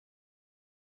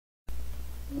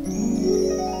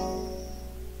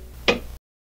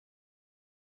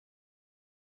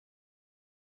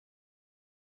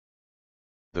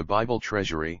The Bible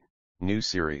Treasury, New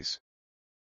Series.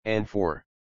 N4.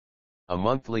 A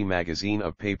monthly magazine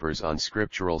of papers on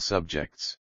scriptural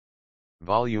subjects.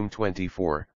 Volume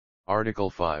 24,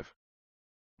 Article 5.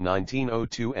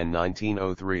 1902 and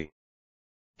 1903.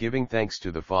 Giving thanks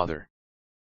to the Father.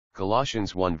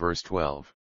 Colossians 1 verse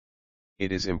 12.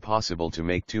 It is impossible to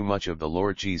make too much of the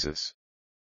Lord Jesus.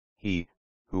 He,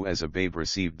 who as a babe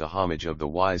received the homage of the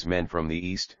wise men from the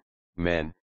East,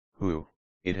 men, who,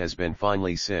 it has been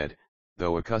finely said,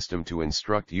 though accustomed to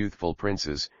instruct youthful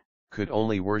princes, could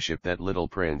only worship that little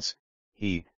prince,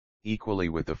 he, equally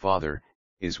with the Father,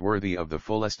 is worthy of the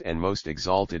fullest and most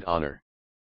exalted honor.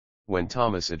 When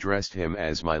Thomas addressed him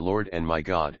as my Lord and my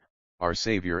God, our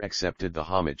Savior accepted the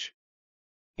homage.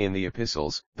 In the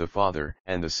epistles, the Father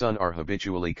and the Son are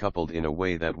habitually coupled in a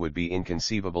way that would be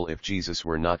inconceivable if Jesus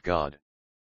were not God.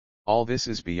 All this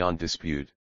is beyond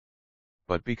dispute.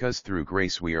 But because through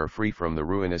grace we are free from the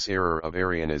ruinous error of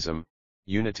Arianism,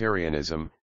 Unitarianism,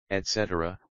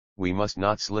 etc., we must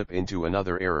not slip into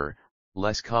another error,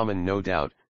 less common no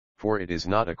doubt, for it is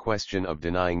not a question of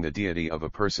denying the deity of a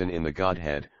person in the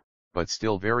Godhead, but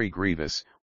still very grievous.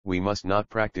 We must not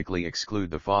practically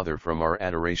exclude the Father from our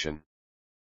adoration.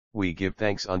 We give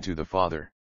thanks unto the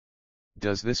Father.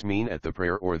 Does this mean at the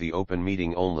prayer or the open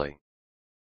meeting only?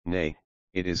 Nay,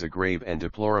 it is a grave and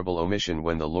deplorable omission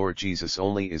when the Lord Jesus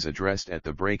only is addressed at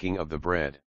the breaking of the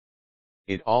bread.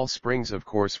 It all springs of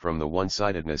course from the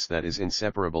one-sidedness that is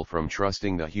inseparable from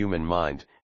trusting the human mind,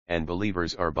 and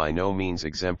believers are by no means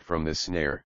exempt from this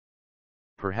snare.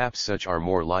 Perhaps such are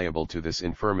more liable to this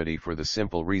infirmity for the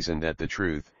simple reason that the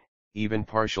truth, even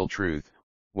partial truth,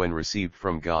 when received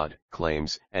from God,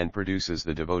 claims and produces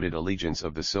the devoted allegiance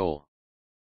of the soul.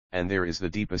 And there is the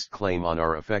deepest claim on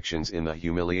our affections in the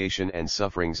humiliation and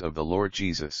sufferings of the Lord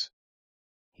Jesus.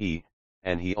 He,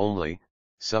 and He only,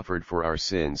 suffered for our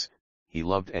sins, He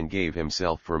loved and gave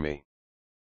Himself for me.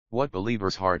 What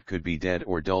believer's heart could be dead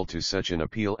or dull to such an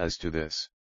appeal as to this?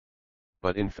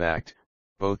 But in fact,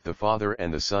 both the Father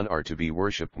and the Son are to be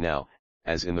worshipped now,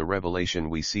 as in the Revelation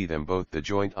we see them both the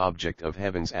joint object of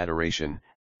heaven's adoration,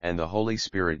 and the Holy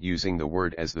Spirit using the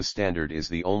Word as the standard is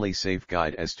the only safe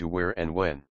guide as to where and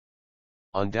when.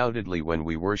 Undoubtedly when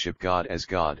we worship God as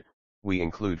God, we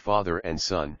include Father and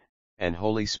Son, and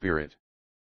Holy Spirit.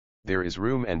 There is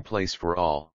room and place for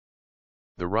all.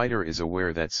 The writer is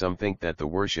aware that some think that the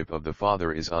worship of the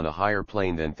Father is on a higher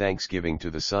plane than thanksgiving to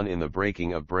the Son in the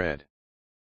breaking of bread.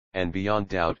 And beyond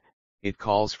doubt, it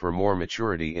calls for more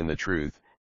maturity in the truth,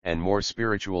 and more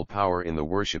spiritual power in the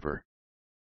worshipper.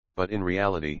 But in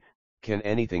reality, can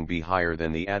anything be higher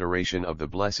than the adoration of the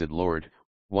blessed Lord,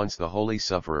 once the Holy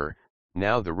Sufferer,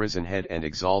 now the risen Head and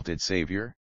exalted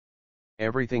Savior?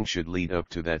 Everything should lead up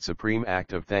to that supreme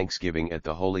act of thanksgiving at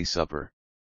the Holy Supper.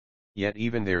 Yet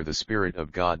even there the Spirit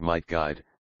of God might guide,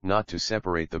 not to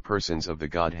separate the persons of the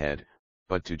Godhead,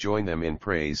 but to join them in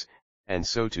praise, and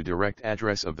so to direct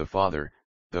address of the Father,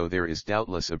 though there is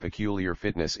doubtless a peculiar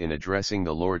fitness in addressing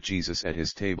the Lord Jesus at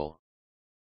His table.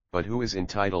 But who is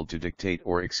entitled to dictate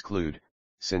or exclude,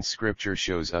 since Scripture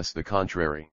shows us the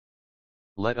contrary?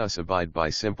 Let us abide by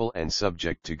simple and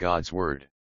subject to God's word.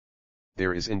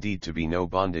 There is indeed to be no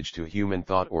bondage to human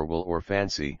thought or will or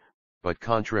fancy, but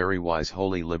contrariwise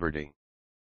holy liberty.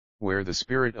 Where the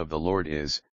Spirit of the Lord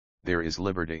is, there is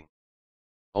liberty.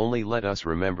 Only let us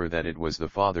remember that it was the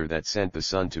Father that sent the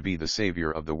Son to be the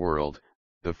Savior of the world,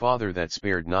 the Father that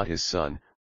spared not His Son,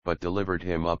 but delivered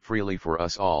Him up freely for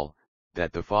us all,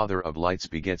 that the Father of lights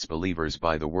begets believers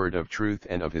by the word of truth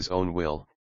and of His own will,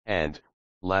 and,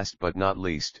 last but not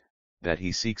least, that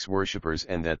He seeks worshippers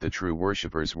and that the true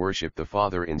worshippers worship the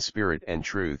Father in spirit and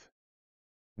truth.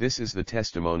 This is the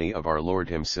testimony of our Lord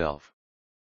Himself.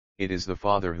 It is the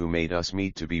Father who made us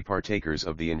meet to be partakers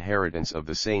of the inheritance of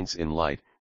the saints in light,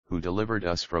 who delivered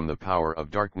us from the power of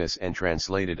darkness and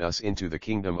translated us into the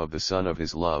kingdom of the Son of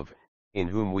His love, in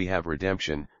whom we have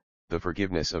redemption, the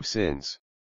forgiveness of sins.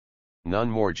 None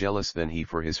more jealous than He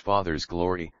for His Father's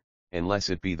glory,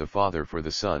 unless it be the Father for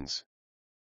the Son's.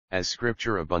 As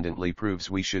Scripture abundantly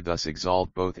proves, we should thus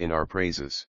exalt both in our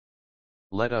praises.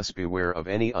 Let us beware of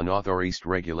any unauthorized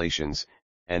regulations,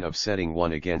 and of setting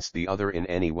one against the other in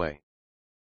any way.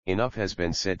 Enough has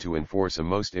been said to enforce a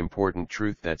most important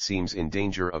truth that seems in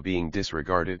danger of being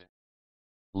disregarded.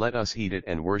 Let us heed it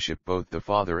and worship both the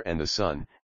Father and the Son,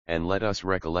 and let us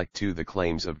recollect too the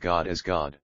claims of God as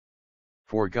God.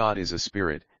 For God is a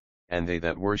spirit, and they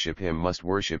that worship Him must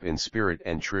worship in spirit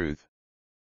and truth.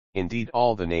 Indeed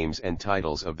all the names and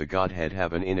titles of the Godhead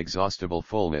have an inexhaustible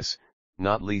fullness,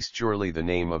 not least surely the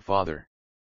name of Father.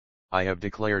 I have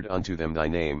declared unto them thy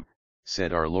name,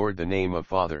 said our Lord, the name of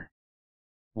Father.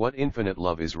 What infinite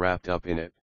love is wrapped up in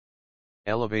it?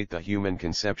 Elevate the human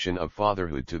conception of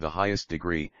fatherhood to the highest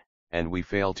degree, and we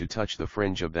fail to touch the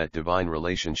fringe of that divine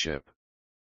relationship.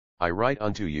 I write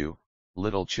unto you,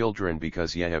 little children,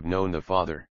 because ye have known the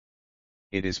Father.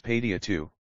 It is paideia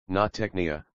too, not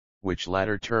teknia, which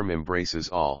latter term embraces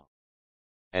all.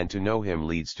 And to know him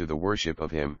leads to the worship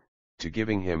of him, to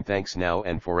giving him thanks now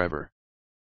and forever.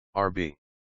 R.B.